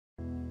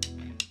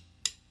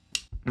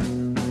How's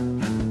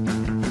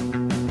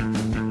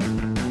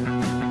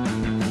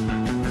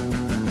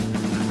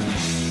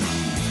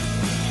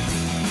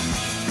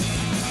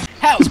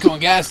it going,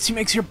 guys?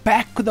 TeamxEggS here,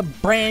 back with a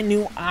brand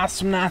new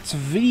Awesomenauts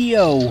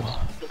video.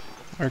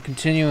 We're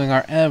continuing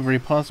our every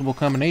possible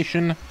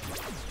combination.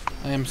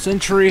 I am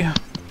Sentry.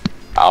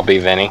 I'll be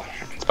Vinny.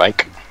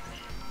 Spike.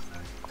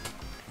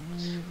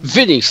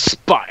 Vinny,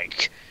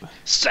 Spike,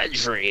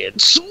 Sentry, and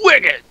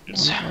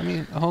Swiggins! I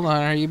mean, hold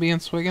on, are you being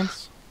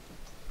Swiggins?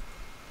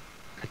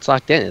 It's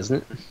locked in,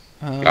 isn't it?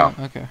 No.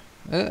 Okay.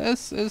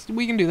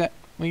 We can do that.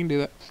 We can do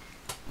that.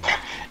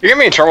 You're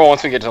gonna be in trouble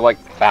once we get to like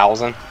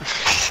 1,000.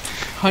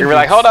 You're gonna be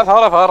like, hold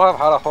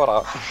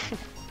up.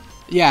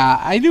 Yeah,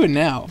 I do it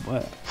now,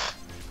 but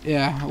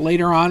yeah,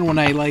 later on when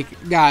I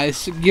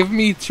guys, give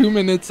me 2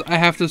 minutes, I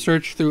have to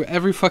search through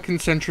every fucking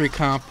Sentry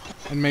comp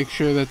and make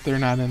sure that they're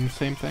not in the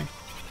same thing.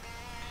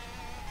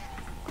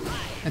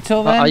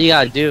 Until then, all you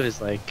gotta do is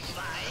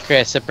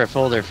create a separate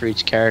folder for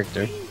each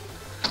character.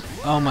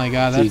 oh my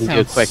god, So that you can do a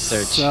sounds quick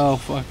search. so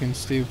fucking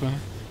stupid.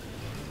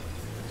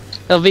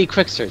 It'll be a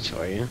quick search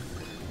for you.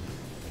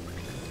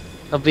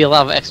 There'll be a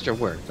lot of extra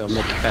work. They'll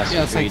make it faster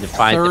Yeah, it's for you like to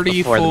find it 30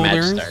 before the match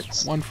folders,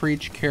 starts. one for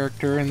each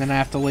character, and then I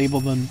have to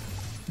label the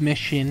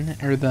mission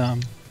or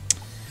the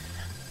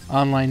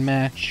online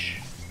match.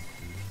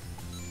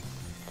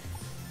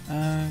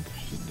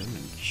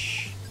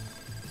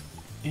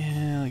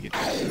 Yeah, look at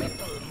that.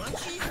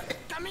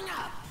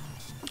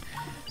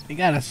 They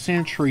got a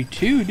Sentry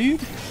too,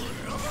 dude.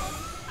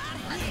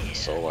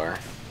 Solar.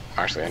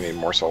 Actually, I need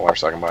more solar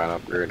so I can buy an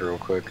upgrade real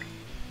quick.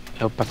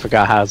 Nope, I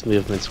forgot how his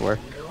movements work.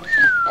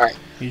 Alright,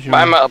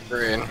 buy my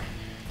upgrade.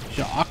 He's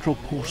your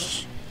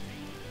octopus.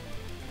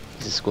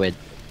 He's a squid.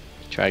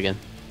 Try again.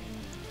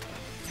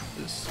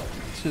 It's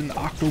in the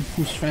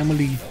octopus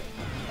family.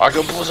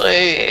 Octopus!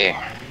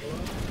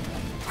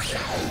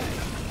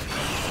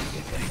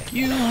 Thank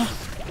you.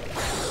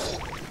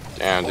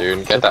 Damn,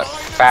 dude, get that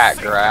fat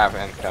grab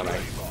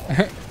incoming.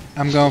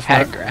 I'm going for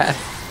it. Grab.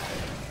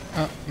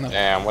 Oh, no.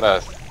 Damn, what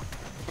a...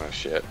 Oh,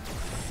 shit.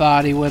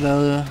 Thought he would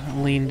have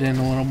leaned in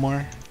a little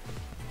more.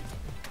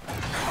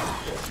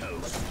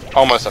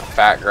 Almost a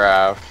fat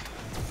grab.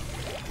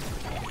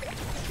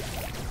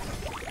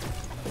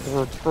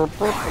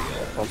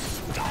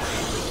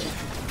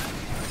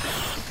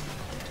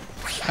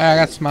 I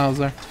got smiles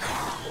there.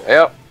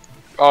 Yep.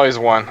 Oh, he's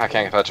one. I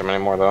can't touch him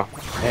anymore, though.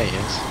 There he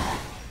is.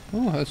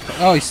 Ooh, that's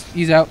oh,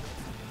 he's out.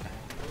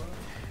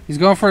 He's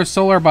going for a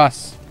solar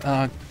boss.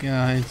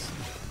 Guys.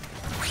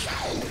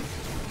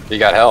 He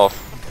got health.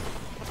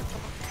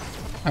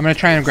 I'm gonna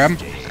try and grab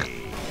him.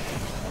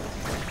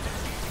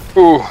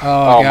 Ooh.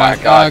 Oh, my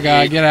God. god. Oh,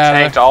 God, He get out of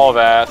tanked all of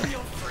that.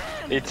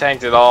 He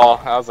tanked it all.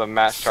 That was a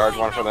match charge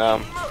one for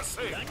them.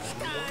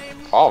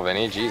 Oh,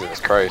 Vinny. Jesus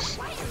Christ.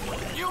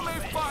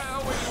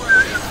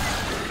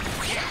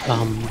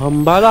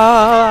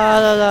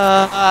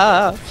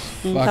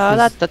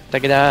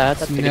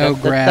 No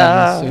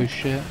grab, so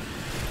shit.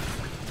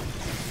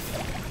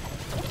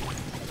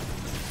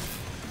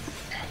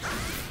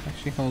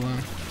 Actually, hold on.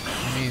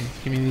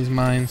 Give me these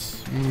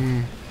mines.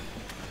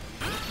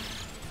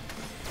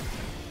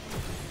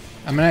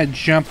 I'm gonna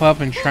jump up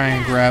and try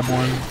and grab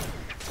one.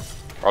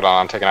 Hold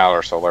on, I'm taking out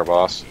our solar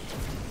boss.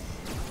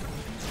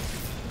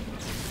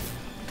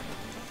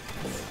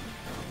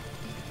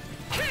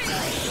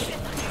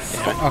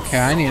 Okay,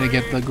 I need to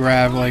get the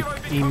grab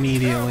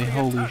immediately.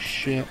 Holy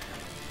shit.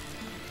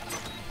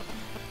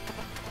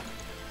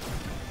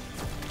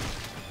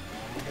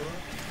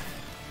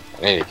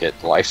 I need to get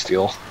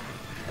lifesteal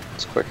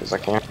as quick as I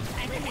can.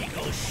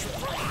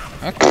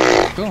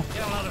 Okay, cool.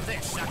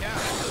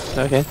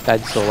 Okay,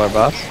 died solar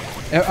boss.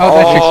 Oh,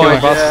 that should kill solar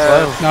it. boss is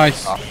slow.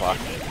 Nice. Oh, fuck.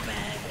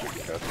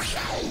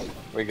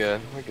 We good.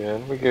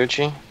 We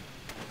Gucci.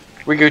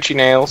 We Gucci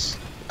nails.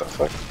 What the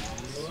fuck?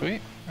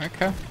 Sweet.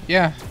 Okay.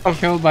 Yeah.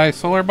 Killed by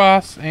solar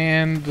boss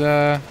and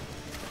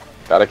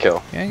Gotta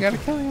kill. yeah, you gotta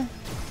kill him.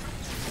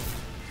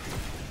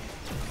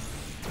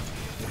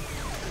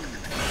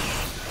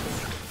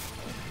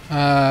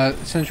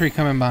 Sentry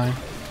coming by.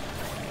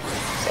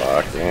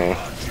 Fucking.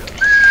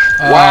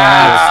 Oh, Wow.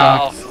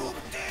 that sucks.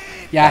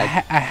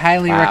 Yeah, I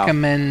highly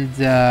recommend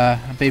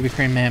Baby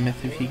Crane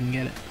Mammoth if you can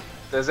get it.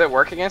 Does it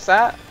work against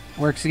that?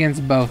 Works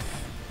against both.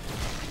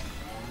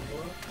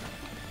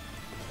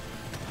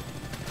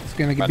 It's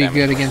gonna be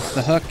good against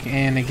the hook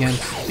and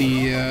against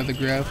the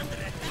grab.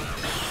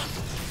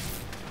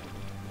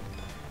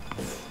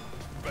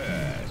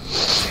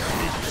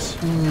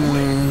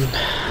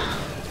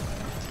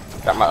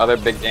 Got my other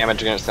big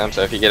damage against them,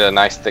 so if you get a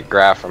nice thick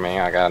grab for me,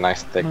 I got a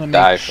nice thick I'm gonna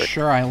dive. make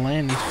sure I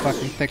land these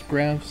fucking thick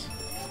grabs.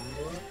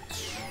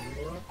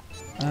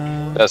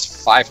 Does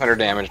 500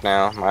 damage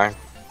now,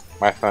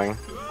 my thing.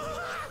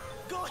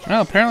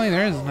 No, apparently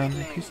there is none.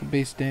 Piece of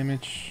base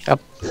damage. Up,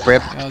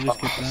 rip. Yeah, I'll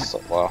just get that.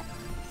 So low.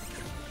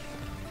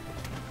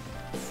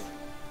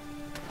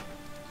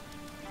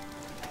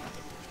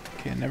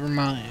 Okay, never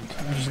mind.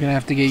 I'm just gonna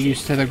have to get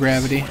used to the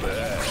gravity.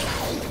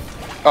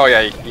 Oh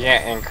yeah, you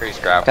can't increase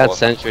grapple. Got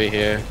sentry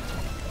here.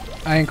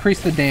 I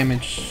increased the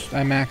damage.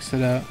 I maxed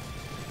it out.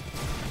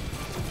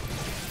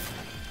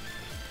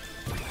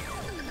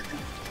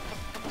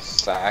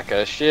 sack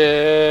of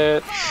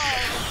shit.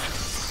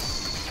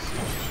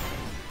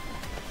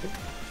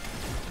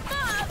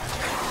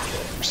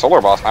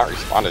 Solar boss not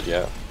responded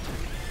yet.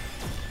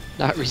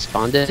 Not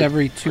responded? It's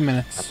every 2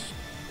 minutes.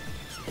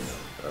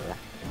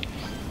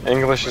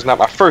 English is not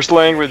my first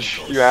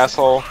language, you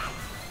asshole.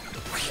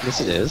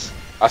 Yes, it is.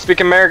 I speak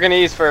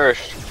Americanese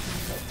first.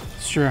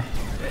 It's true.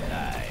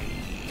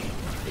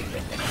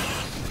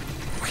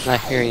 Not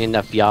hearing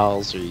enough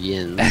y'alls or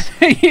yins.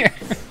 Yeah.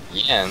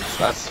 Yens,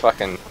 that's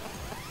fucking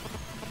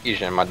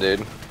Asian, my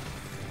dude.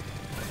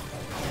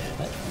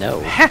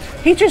 No.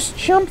 He just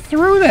jumped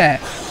through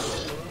that.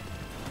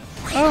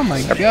 Oh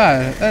my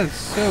god, that's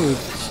so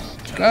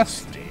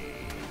disgusting.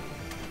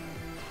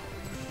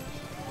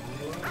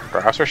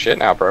 Grass are shit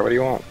now, bro. What do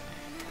you want?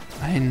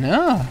 I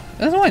know.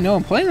 That's why no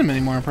one plays them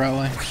anymore,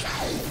 probably.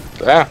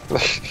 Yeah.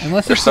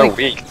 Unless They're it's so like,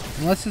 weak.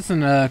 unless it's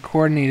in a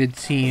coordinated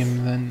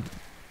team, then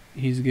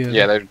he's good.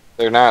 Yeah,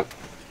 they're not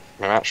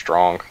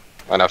strong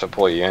enough to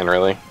pull you in,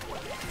 really.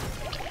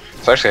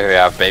 Especially if they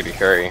have Baby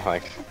Curry.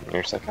 Like,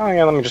 you're just like, oh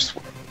yeah, let me just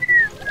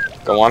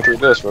go on through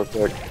this real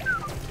quick.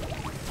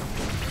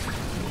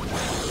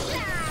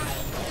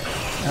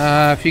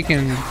 If you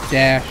can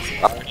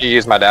dash. You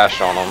used my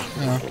dash on him.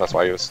 Oh. That's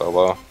why he was so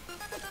low.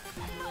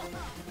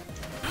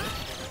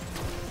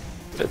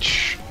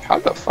 Bitch, how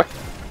the fuck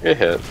get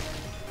hit?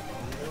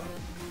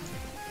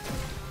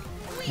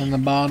 And the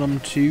bottom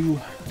two.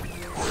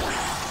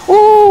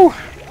 Woo!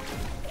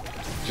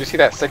 Did you see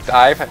that sick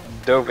dive?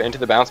 Dove into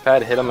the bounce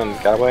pad, hit him, and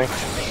got away.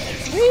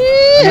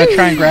 I'm gonna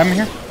try and grab him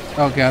here.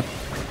 Oh god.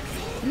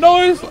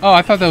 Noise! Oh,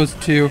 I thought that was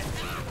two.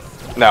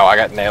 No, I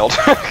got nailed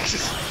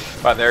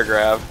by their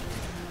grab.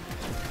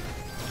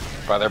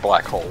 By their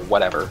black hole,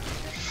 whatever.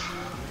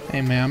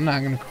 Hey man, I'm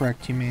not gonna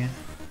correct you, man.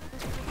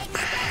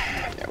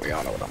 Yeah, we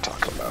all know what I'm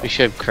talking about. We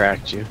should have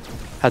cracked you.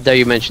 How dare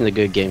you mention the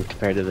good game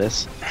compared to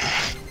this?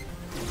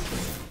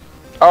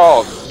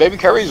 Oh, Baby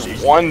Curry's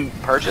one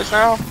purchase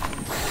now?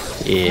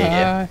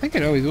 Yeah. I think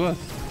it always was.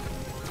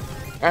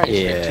 Yeah.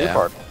 Yeah.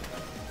 Two-part.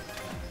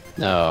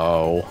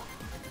 No.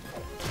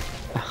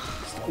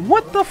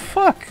 What the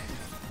fuck?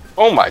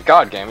 Oh my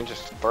god, game, you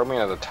just throw me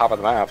at the top of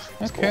the map.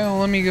 That's Okay, well,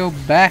 let me go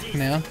back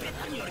now.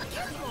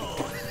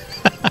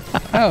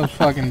 That was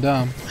fucking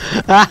dumb.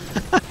 What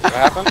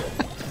happened?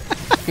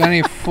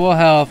 Gunny full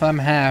health, I'm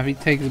half. He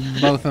takes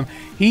both of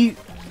them.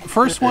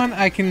 First one,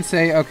 I can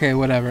say, okay,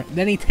 whatever.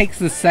 Then he takes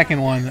the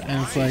second one,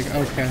 and it's like,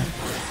 okay.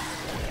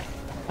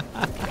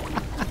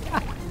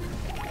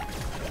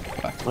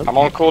 I'm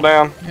on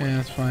cooldown. Yeah,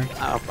 that's fine.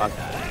 Oh, fuck.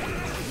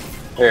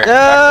 Here,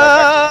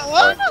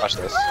 back. Watch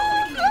this.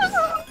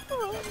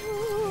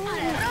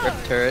 Rip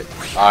turret.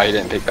 Oh, he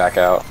didn't peek back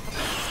out.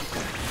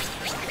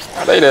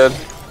 Oh, they did.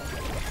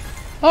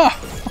 Oh!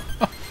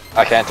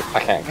 I can't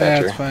catch Yeah,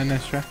 her. that's fine,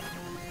 nice try.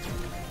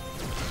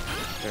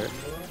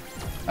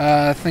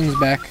 Things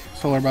back.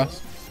 Solar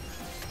boss.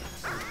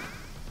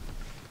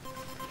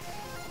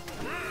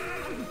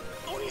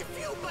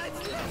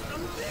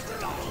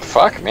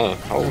 Fuck me.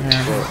 Holy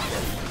Yeah. shit.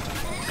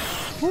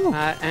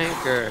 Hot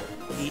anchor.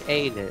 He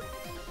ate it.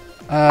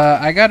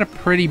 I got a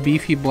pretty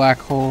beefy black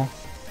hole.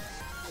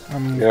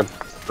 You got a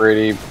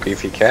pretty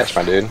beefy catch,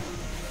 my dude.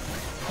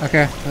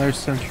 Okay, there's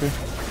Sentry.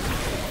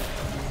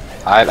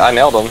 I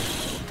nailed him.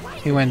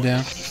 He went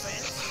down.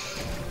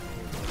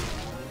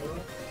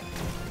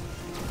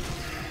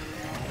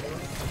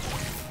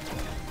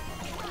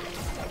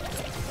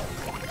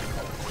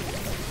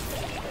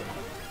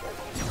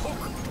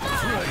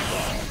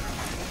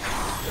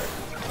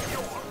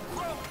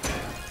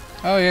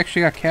 Oh, he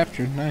actually got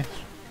captured. Nice.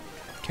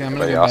 Okay, I'm But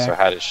gonna he go also back.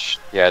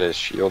 had his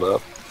shield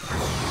up.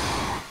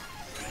 I'm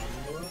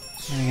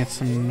gonna get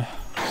some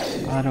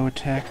auto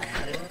attack.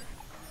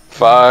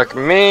 Fuck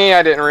me!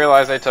 I didn't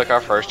realize they took our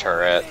first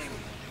turret.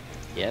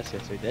 Yes,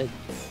 we did.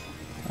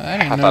 I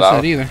didn't I notice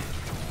thought that either.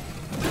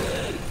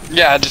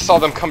 Yeah, I just saw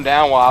them come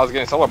down while I was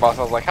getting solar boss.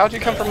 I was like, how'd you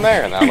come from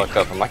there? And then I looked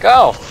up. I'm like,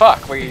 oh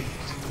fuck, we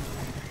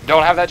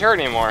don't have that turret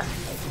anymore.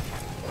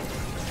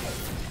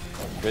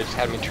 They just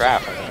had me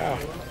trapped. I was like, oh,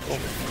 cool.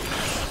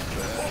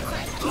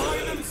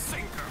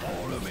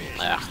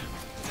 Yeah.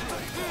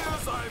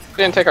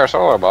 Didn't take our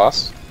solar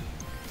boss.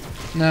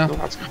 No.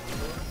 That's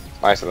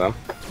nice of them.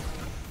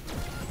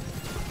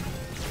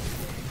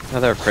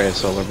 Another afraid of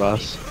solar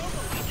boss.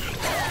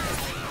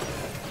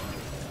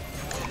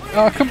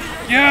 Oh, come.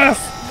 Yes!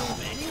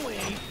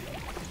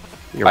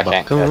 You're I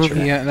can't welcome. catch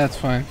her. Yeah, that's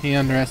fine. He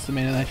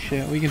underestimated that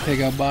shit. We can take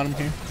out bottom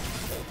here.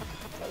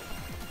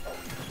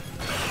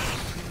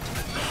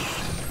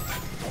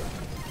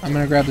 I'm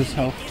gonna grab this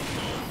health.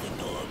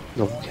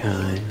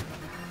 Okay.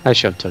 I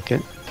should have took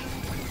it.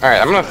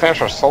 Alright, I'm gonna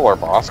finish our solar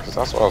boss, because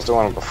that's what I was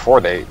doing before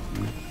they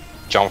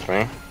jumped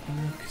me.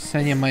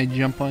 Ksenia might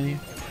jump on you.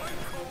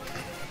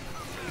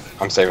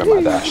 I'm saving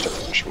my dash to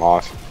finish him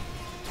off.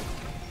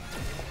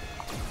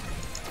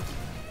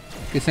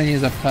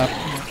 Ksenia's up top.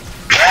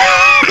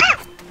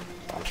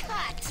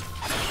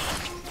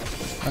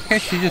 Okay,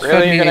 she just Really?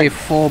 fed me You're gonna- a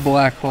full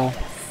black hole.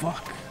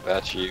 Fuck.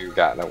 That you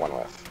got no one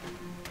with.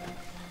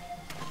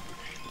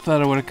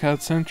 Thought I would have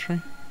caught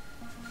Sentry.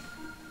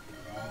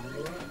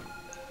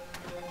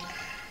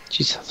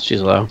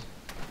 She's low.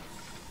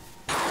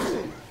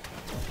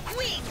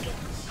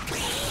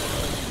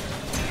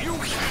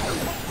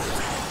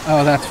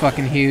 Oh, that's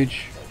fucking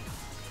huge.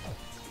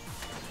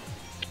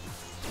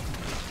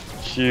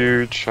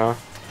 Huge, huh?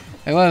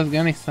 It was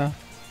Gunny stuff.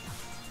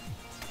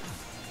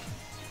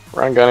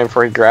 Run gun him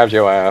before he grabs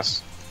your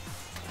ass.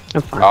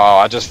 I'm fine. Oh,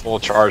 I just full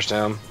charged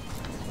him.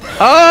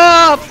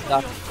 Oh!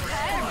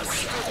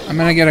 I'm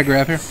gonna get a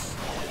grab here.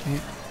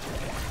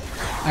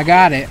 I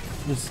got it.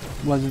 This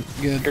wasn't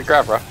good. Good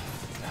grab, bro.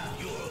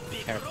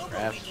 Careful,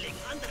 grab.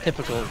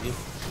 Typical of you.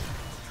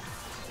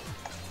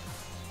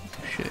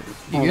 Shit.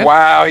 You good?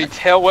 Wow, he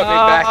tail whipped me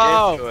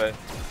back into it.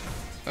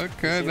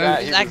 Okay, See that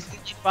that? Just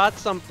accidentally bought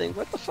something.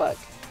 What the fuck?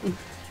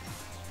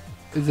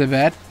 is it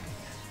bad?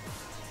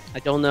 I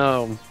don't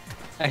know.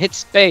 I hit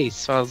space,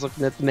 so I was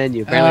looking at the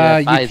menu.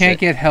 Apparently that You can't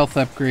get health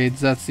upgrades.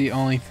 That's the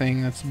only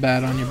thing that's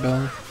bad on your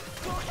build.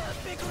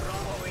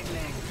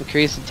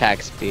 Increase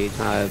attack speed.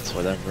 That's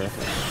whatever.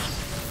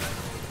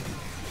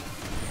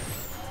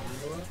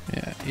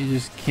 Yeah, you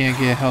just can't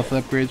get health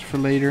upgrades for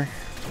later.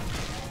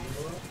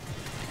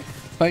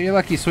 But you're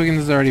lucky, Swiggins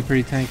is already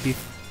pretty tanky.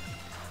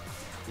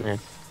 Yeah.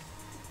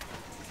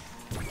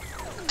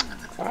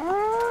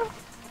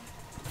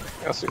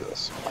 Let's do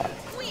this.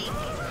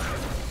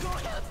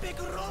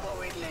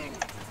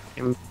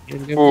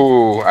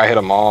 Ooh, I hit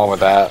them all with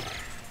that.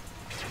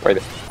 Wait.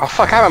 Oh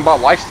fuck, I haven't bought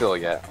lifesteal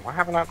yet. Why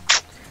haven't I?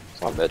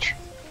 Son of a bitch.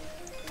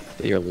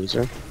 You're a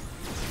loser.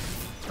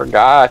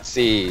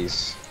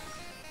 Forgotsies.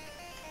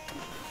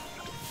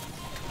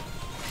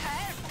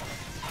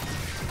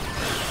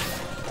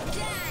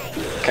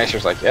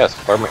 Gangster's like, yes,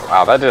 flirt me.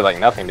 Wow, that did like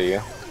nothing to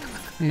you.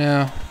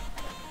 No.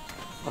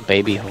 A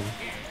baby hole.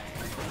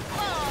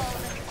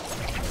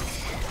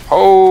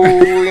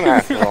 Holy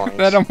mackerel.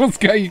 That almost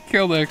got you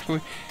killed, actually.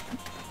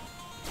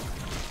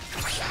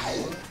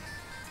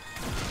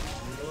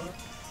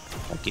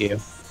 Fuck you.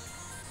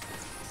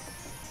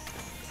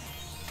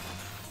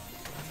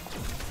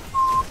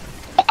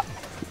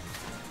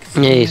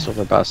 Yay,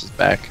 Silver Boss is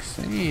back.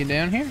 So you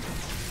down here?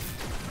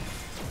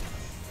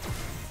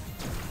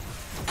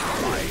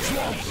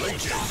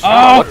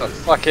 Oh, what the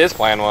fuck his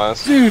plan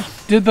was? Dude,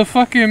 did the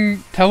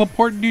fucking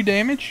teleport do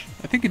damage?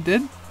 I think it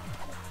did.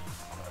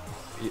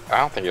 I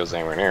don't think he was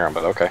anywhere near him,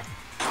 but okay.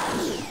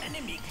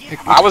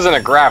 I was in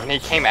a grab and he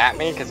came at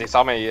me because he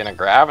saw me in a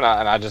grab and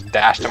I just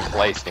dashed him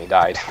place and he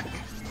died.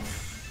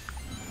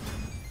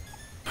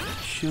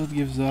 Shield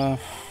gives off.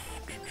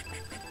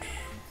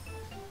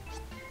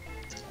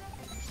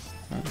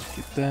 Let's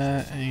get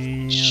that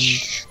and.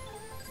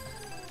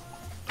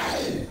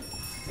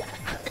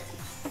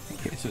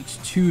 Okay, so it's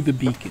to the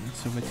beacon.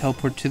 So if I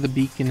teleport to the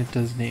beacon, it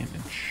does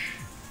damage.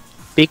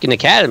 Beacon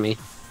Academy.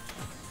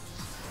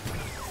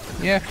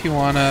 Yeah, if you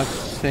wanna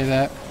say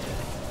that.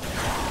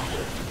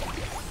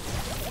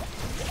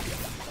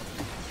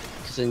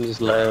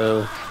 Seems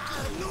low.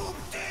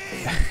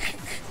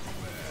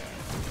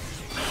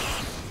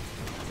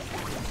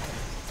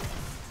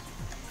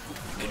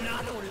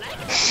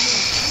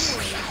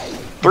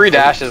 Three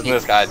dashes and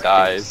this guy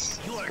dies.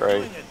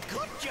 Great.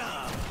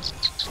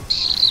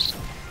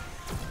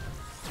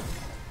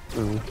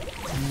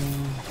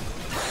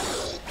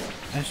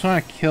 I just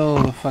wanna kill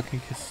the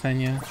fucking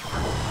Ksenia.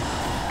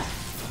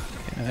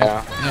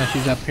 Yeah. No,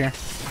 she's up here.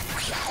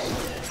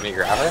 Can you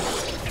grab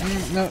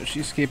her? No, she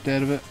escaped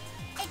out of it.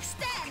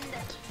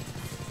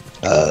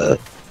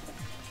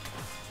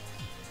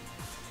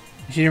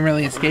 She didn't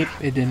really escape.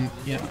 It didn't,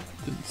 you know,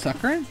 didn't suck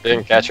her in.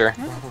 Didn't catch her.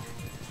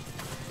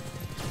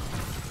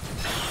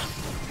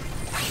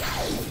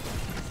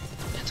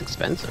 It's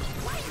expensive.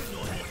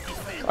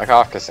 Like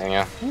off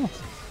Ksenia.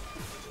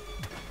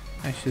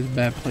 Actually, it's a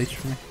bad place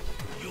for me.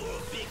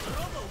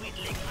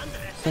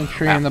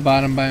 Sentry on the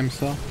bottom by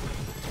himself.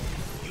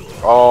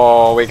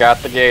 Oh, we got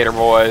the gator,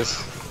 boys.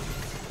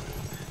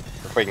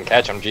 If we can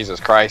catch him, Jesus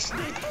Christ.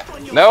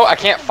 No, I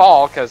can't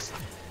fall because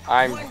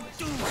I'm the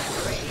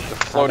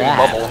floating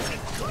bubble.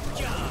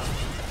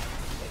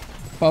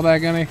 Fall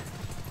back, Gunny.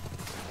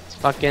 It's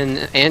fucking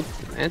ant.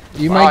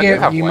 You Well, I do might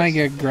have get you might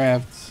wings. get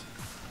grabbed.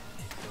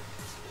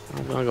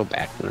 I'm gonna go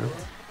back now.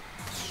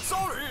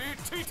 Sorry,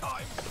 tea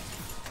time.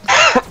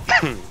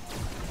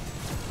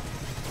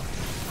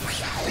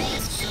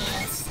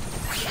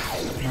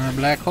 My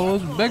black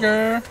hole's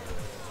bigger.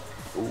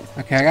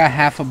 Okay, I got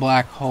half a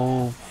black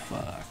hole.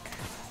 Fuck.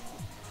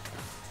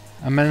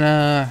 I'm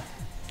gonna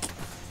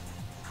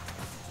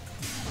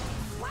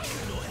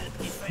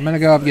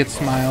go up and get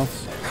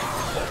Smiles.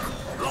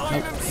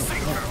 Nope.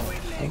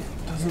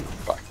 Doesn't.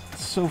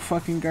 It's so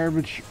fucking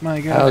garbage. My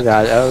Oh god.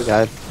 god, oh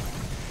god.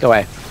 Go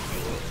away.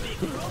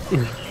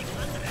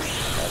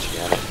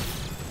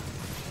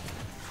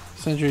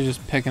 Sentry's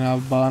just picking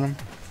out bottom.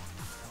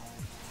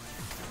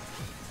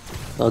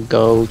 I'll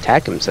go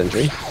attack him,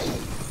 Sentry.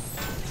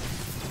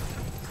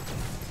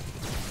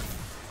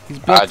 He's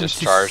built I just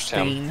to charged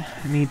him. sustain.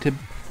 I need to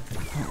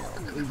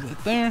leave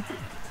it there.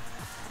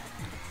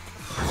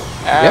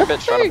 Ah, Yep.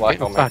 bitch, trying to black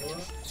hole me. Fuck.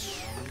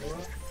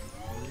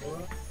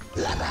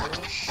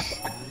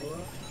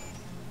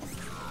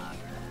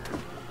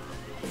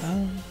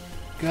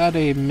 got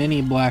a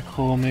mini black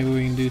hole. Maybe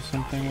we can do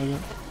something with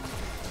it.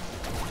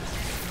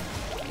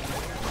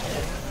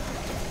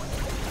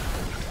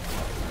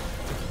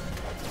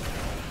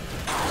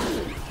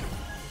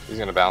 He's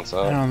gonna bounce I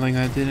up. don't think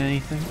that did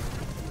anything.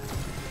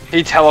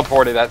 He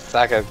teleported that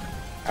sack of.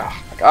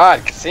 Oh my god,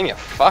 Ksenia,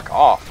 fuck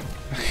off.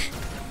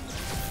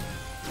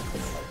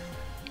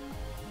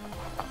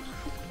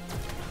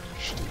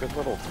 Stupid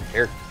little.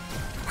 Here.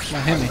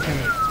 Now hit me.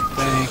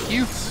 Thank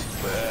you.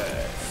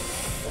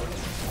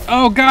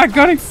 Oh god,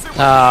 Gunny!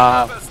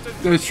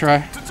 Let's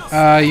try.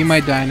 You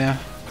might die now.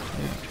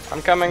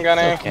 I'm coming,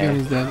 Gunny. Okay.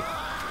 Gunny's dead.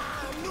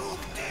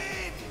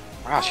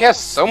 Wow, she has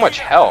so much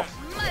health.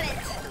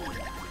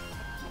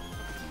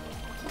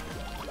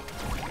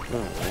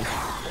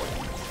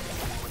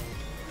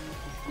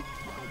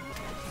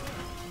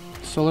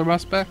 Solar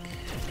boss back?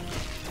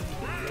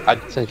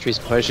 Sentry's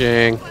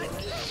pushing.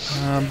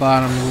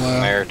 Bottom low.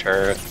 There,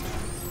 turret.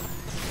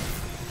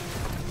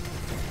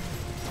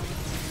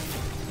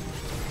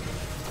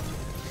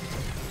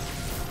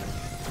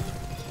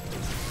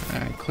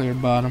 Alright, clear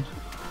bottom.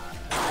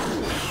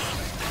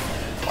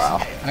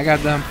 Wow. I got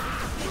them.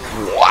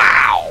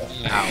 Wow.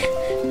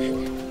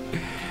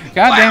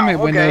 God damn it,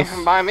 okay.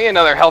 Windows. Buy me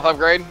another health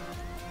upgrade.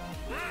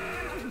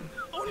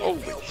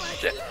 Holy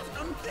shit.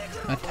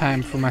 Not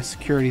time for my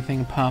security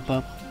thing to pop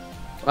up.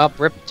 Up,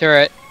 rip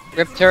turret.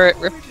 Rip turret,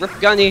 rip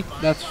gunny.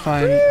 That's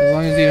fine. As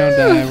long as you don't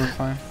die, we're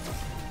fine.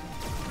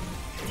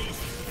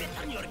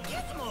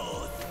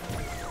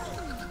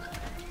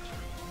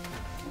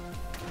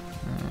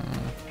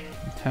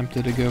 I'm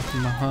tempted to go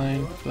from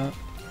behind, but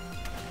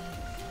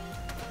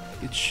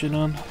get shit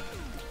on.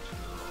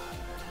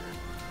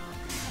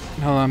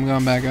 Hold on, I'm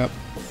going back up.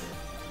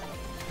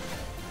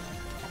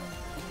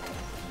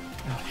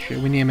 Oh shit,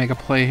 we need to make a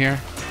play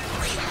here.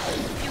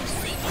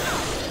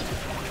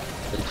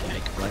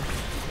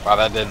 Wow,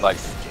 that did like.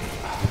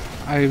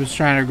 I was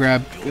trying to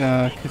grab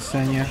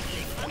Ksenia.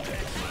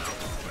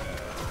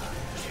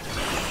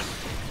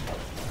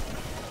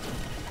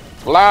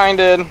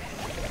 Blinded.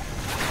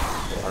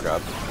 Oh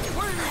god.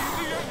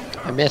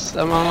 I missed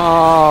them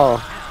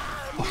all.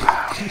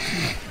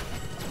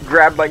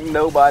 Grabbed like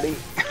nobody.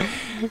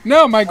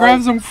 No, my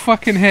grabs don't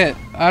fucking hit.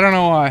 I don't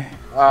know why.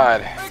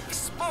 God.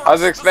 I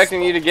was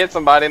expecting you to get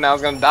somebody and I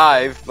was gonna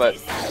dive,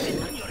 but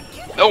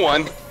no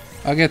one.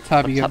 I'll get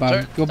top, you get Top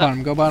bottom. turret? Go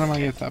bottom, go bottom, I'll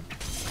get top.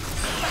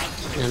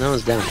 Yeah, no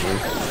one's down here.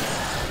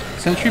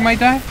 Sentry might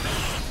die?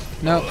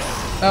 No.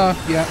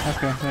 Oh, yeah,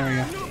 okay, there we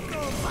go.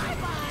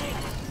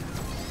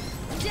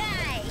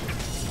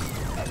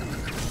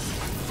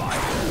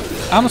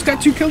 I almost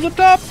got 2 kills up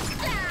top!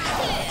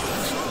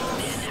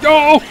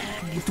 Oh!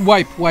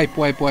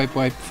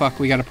 Wipe. Fuck,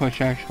 we gotta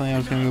push actually. I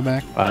was gonna go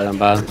back. Bottom.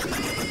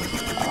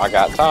 I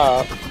got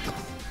top.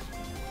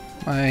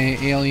 My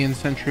alien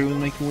sentry was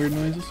making weird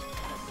noises.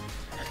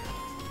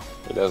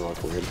 It does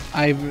look weird.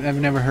 I've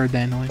never heard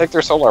that noise. Take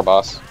their solar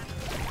boss.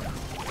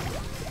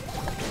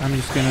 I'm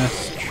just gonna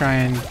try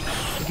and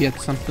get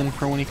something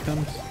for when he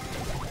comes.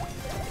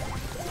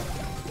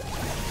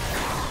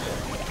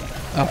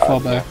 I'll fall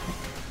back.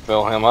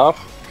 Fill him up.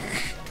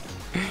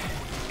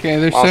 Okay,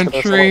 their Monster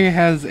sentry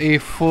has a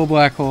full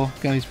black hole.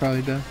 Gunny's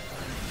probably dead.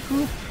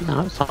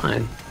 No, it's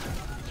fine.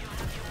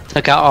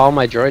 Took out all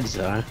my droids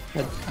though. I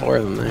had 4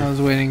 of them I there. was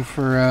waiting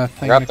for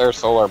thing Got to... their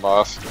solar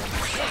boss.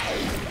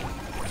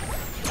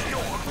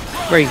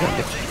 Where are you going?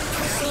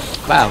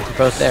 Wow, they're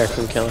both there.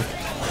 Couldn't kill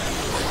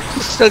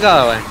her. Still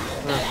got away.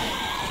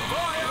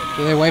 Oh.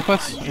 Do they wipe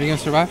us? Are you gonna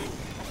survive?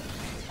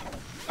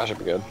 That should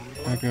be good.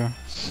 Okay.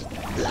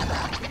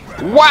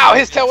 Wow,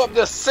 his tail up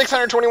to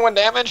 621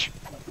 damage.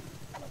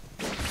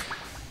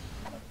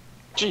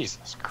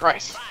 Jesus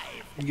Christ.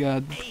 You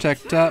gotta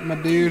protect top, my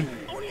dude.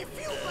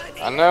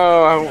 I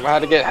know, I had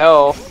to get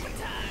health.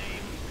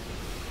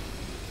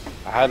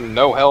 I had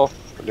no health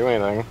to do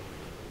anything.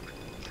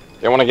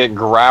 You don't want to get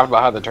grabbed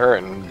behind the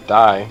turret and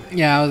die.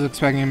 Yeah, I was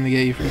expecting him to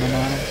get you from the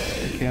bottom.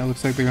 Okay, it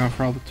looks like they're going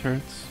for all the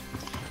turrets.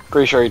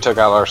 Pretty sure he took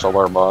out our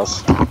solar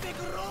boss.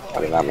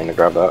 I did not mean to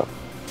grab that.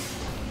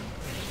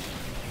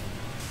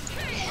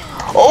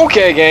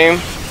 Okay, game.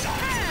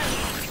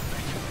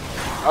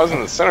 I was in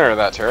the center of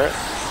that turret.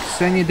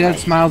 Ksenia dead,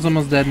 Smiles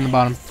almost dead in the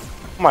bottom.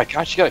 Oh my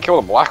gosh, you gotta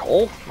kill the black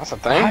hole? That's a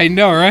thing? I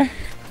know, right?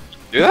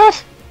 Do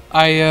that?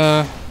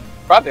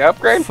 Bought the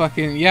upgrade?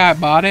 Fucking, yeah, I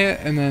bought it,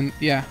 and then,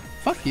 yeah,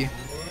 fuck you.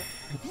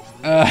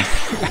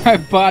 I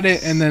bought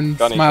it, and then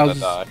Gunny Smiles,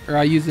 should've died. or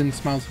I used it and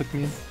Smiles hooked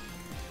me in.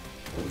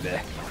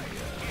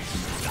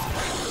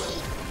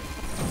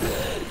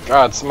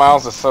 God,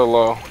 Smiles is so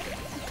low.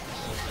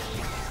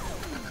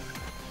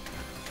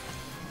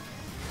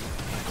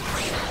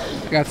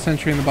 Got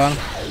Sentry in the bottom.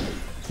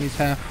 He's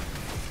half.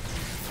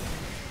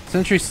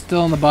 Sentry's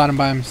still in the bottom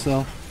by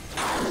himself.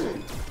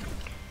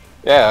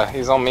 Yeah,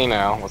 he's on me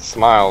now with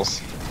Smiles.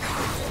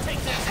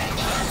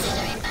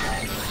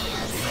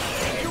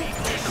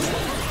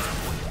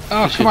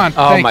 Oh, come on.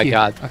 Oh Thank my you.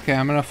 god. Okay,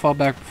 I'm gonna fall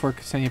back before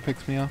Ksenia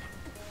picks me up.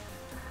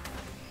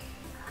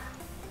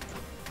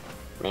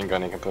 Me and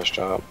Gunny can push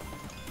top.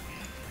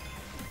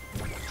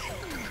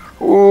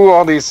 Ooh,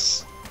 all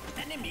these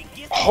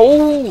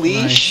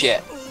Holy Nice.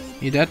 shit.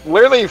 You dead?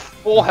 Literally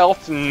full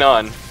health to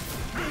none.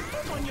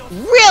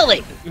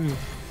 Really?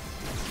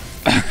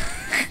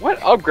 What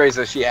upgrades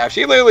does she have?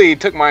 She literally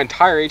took my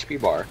entire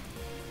HP bar.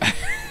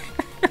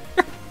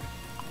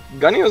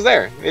 Gunny was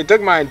there. It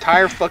took my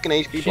entire fucking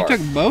HP She bar.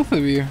 took both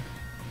of you.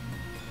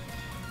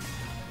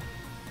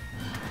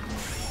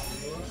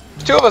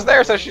 There's two of us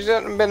there, so she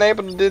shouldn't have been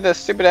able to do the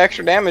stupid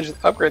extra damage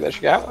upgrade that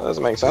she got. That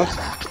doesn't make sense.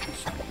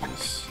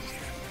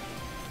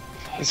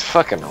 He's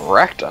fucking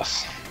wrecked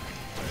us.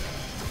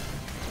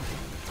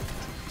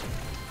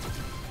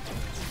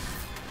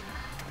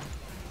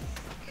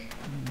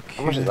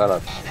 How much is that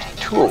up?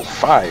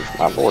 205,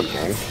 my board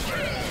game.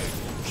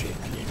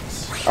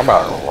 How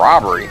about a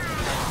robbery?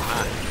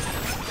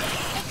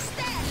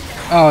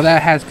 Oh,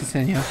 that has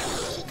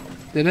Ksenia.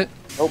 Did it?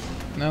 Nope.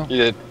 No. You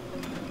did.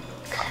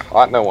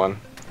 Caught no one.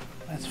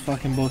 That's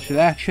fucking bullshit.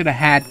 That should have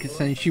had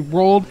Ksenia. She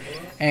rolled,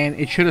 and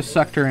it should have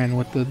sucked her in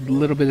with the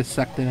little bit of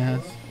suck that it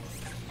has.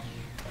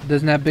 It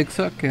doesn't have big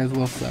suck. It has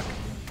low suck.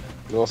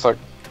 Little suck.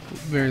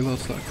 Very low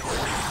suck.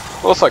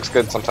 Little suck's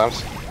good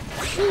sometimes.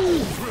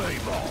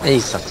 He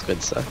sucks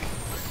good suck.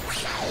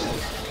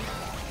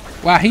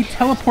 Wow, he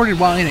teleported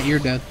while in it. You're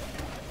dead.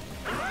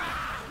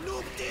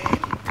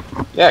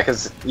 Yeah,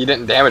 because you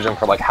didn't damage him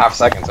for like half a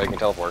second, so you can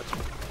teleport.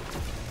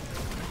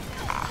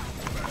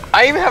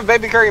 I even have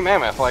Baby Curry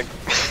Mammoth, like...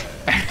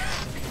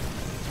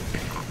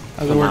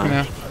 How's it working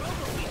out?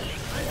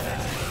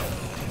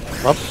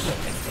 Well,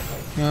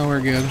 No,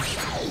 we're good.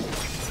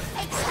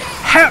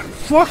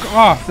 Fuck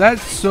off!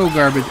 That's so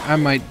garbage. I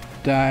might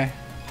die.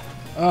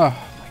 Oh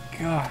my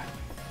god.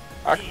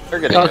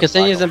 They're getting oh, hit by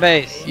Ksenia's them. in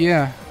base.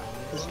 Yeah.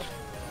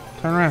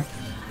 Turn around.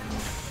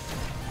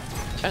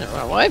 Trying to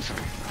run away from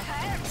her.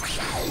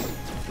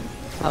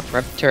 Up,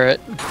 rep turret.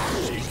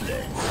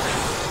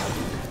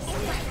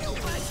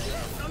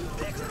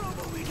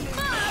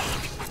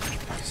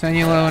 Send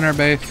you low in our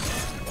base.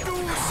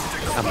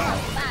 Come on.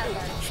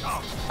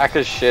 Hack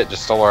as shit,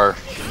 just stole our...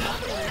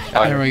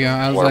 There we go.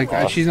 I was like,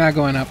 boss. she's not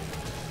going up.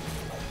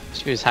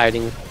 She was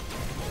hiding.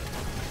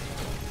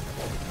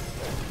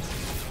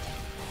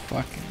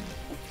 Fucking.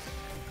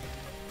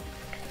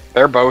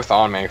 They're both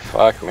on me,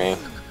 fuck me.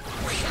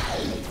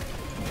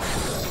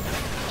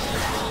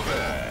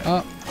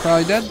 Oh,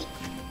 probably dead.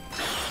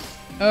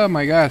 Oh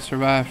my god, I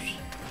survived.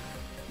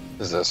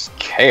 This is this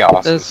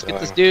chaos. Let's get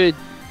this dude.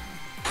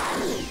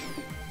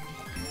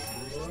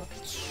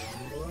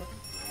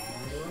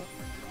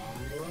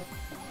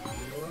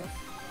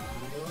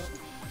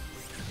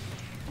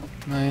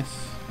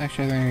 Nice.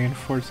 Actually, I think I can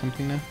afford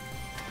something now.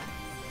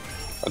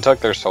 I took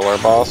their solar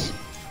boss.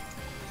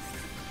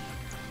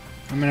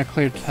 I'm gonna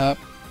clear top.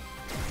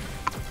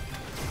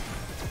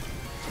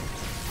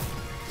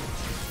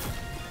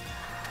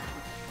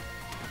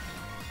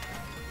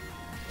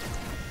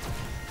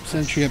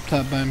 Sentry up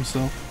top by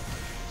himself.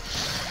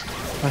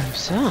 By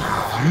himself.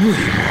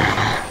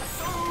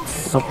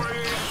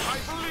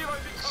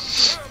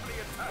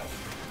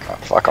 God,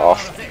 fuck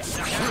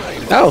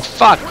off. Oh,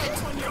 fuck.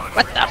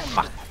 What the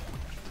fuck?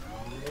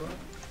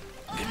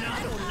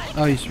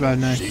 Oh, you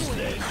survived, nice. You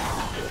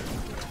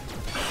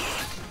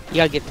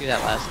gotta get through that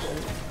last one.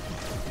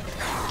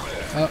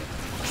 Oh,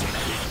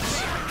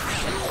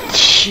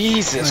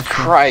 Jesus Okay.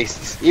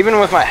 Christ. Even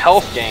with my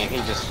health gain, he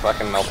just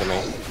fucking melted me.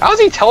 How is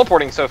he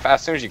teleporting so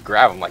fast as soon as you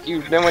grab him? Like,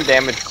 you then when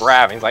damage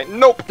grab, he's like,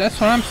 nope! that's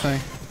what I'm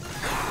saying.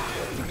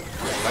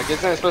 Like,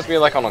 isn't it supposed to be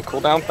like on a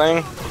cooldown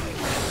thing?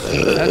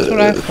 That's what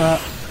I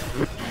thought.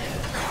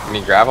 Can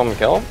you grab him and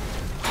kill him?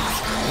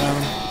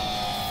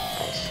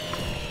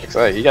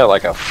 So you got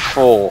like a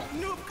full...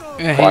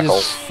 Yeah, Black he hole.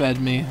 just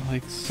fed me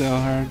like so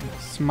hard.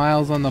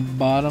 Smiles on the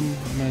bottom.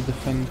 I'm gonna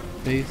defend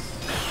base.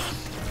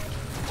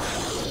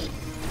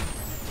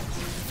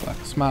 Fuck,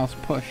 Smiles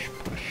push.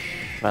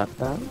 About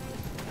that.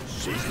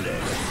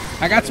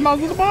 I got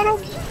Smiles at the bottom.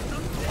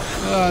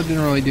 Oh,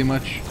 didn't really do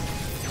much.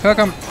 Cook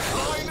him.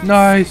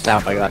 Nice.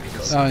 Oh my god.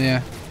 Oh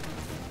yeah.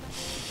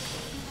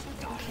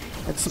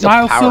 That's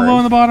Smiles so low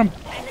on the bottom.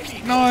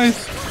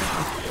 Nice.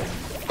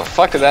 The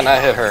fuck did that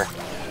not hit her?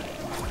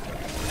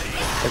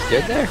 That's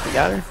good there. You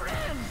got her.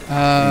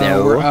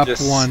 No, we're up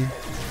just one.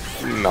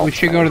 Melt. We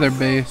should go to their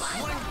base.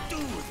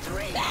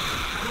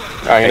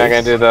 Oh, you're not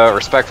gonna do the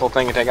respectful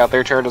thing and take out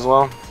their turret as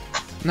well?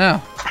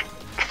 No.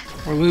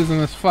 We're losing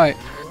this fight.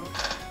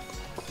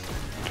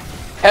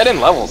 Head in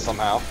levels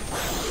somehow.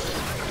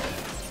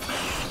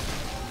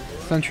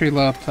 Sentry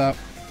low up top.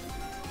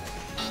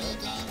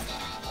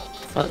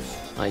 Oh,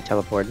 I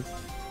teleported.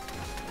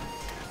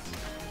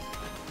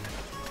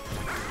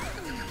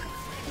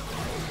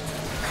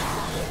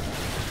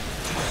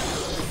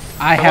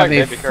 I I have like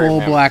a Baby Curry, full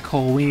man. black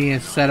hole. We need to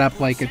set up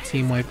like a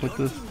team wipe with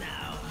this.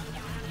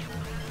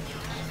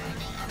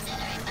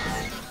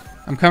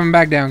 I'm coming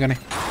back down, Gunny.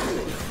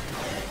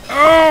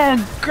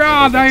 Oh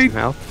god, Get some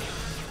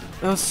health.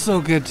 that was so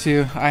good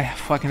too. I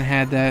fucking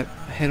had that.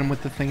 Hit him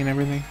with the thing and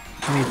everything.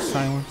 I need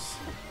silence.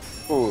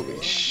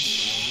 Holy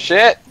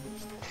shit.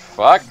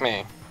 Fuck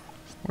me.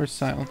 Where's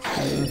silence?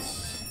 There it is.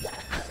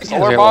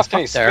 Solar very boss, well can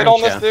you fucked there, spit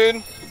on aren't this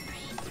dude?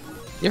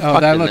 You're Oh,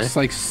 fucked that in looks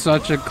like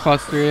such a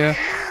cluster, yeah.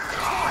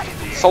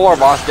 Solar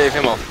Boss gave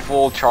him a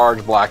full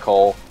charge black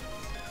hole.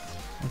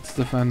 Let's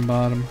defend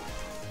bottom.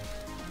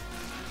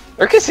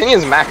 Their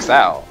Cassinian's maxed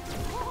out.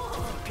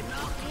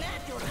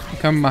 You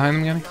coming behind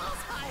him, Gunny?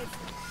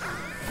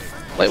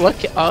 Wait, what?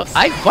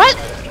 What?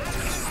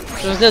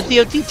 There's no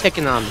DOT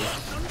ticking on me.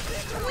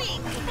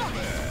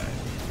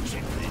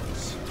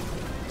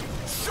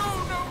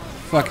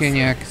 Fucking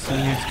yeah,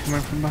 Ksenia's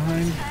coming from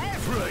behind.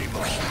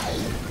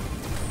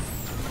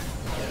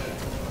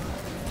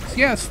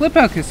 Yeah, slip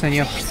out,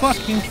 Ksenia.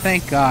 Fucking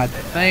thank God.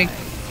 Thank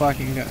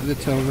fucking God.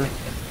 It's over.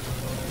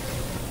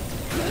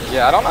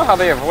 Yeah, I don't know how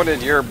they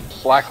avoided your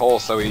black hole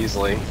so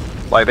easily.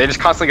 Like, they just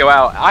constantly go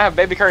out. I have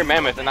Baby Curry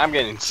Mammoth, and I'm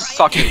getting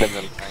sucked into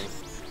them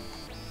things.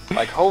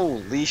 Like,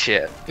 holy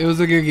shit. It was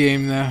a good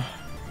game, though.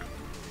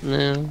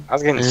 No. I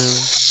was getting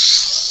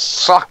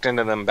sucked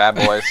into them bad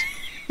boys.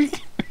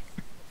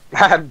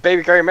 I had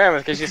Baby Curry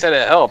Mammoth because you said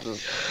it helps.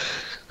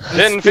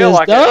 Didn't feel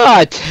like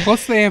it.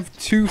 Plus, they have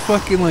 2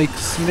 fucking, like,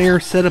 snare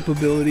setup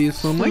abilities,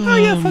 so I'm like, oh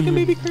yeah, fucking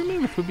Baby Curry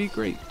Mammoth would be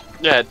great.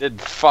 Yeah, it did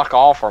fuck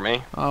all for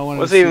me.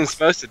 What's it even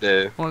supposed to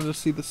do? Wanted to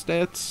see the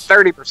stats.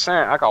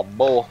 30%. I call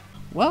bull.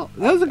 Well,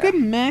 that was a good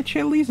match,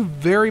 at least.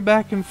 Very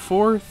back and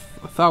forth.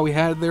 I thought we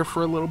had it there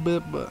for a little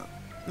bit, but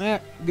yeah,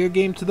 good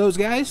game to those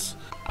guys.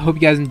 I hope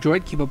you guys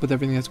enjoyed. Keep up with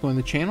everything that's going on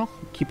the channel.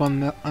 Keep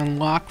on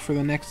unlock for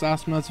the next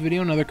Awesomenauts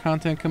video. Another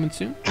content coming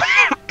soon.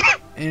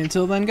 And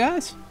until then,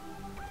 guys,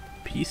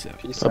 peace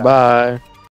out. Bye-bye.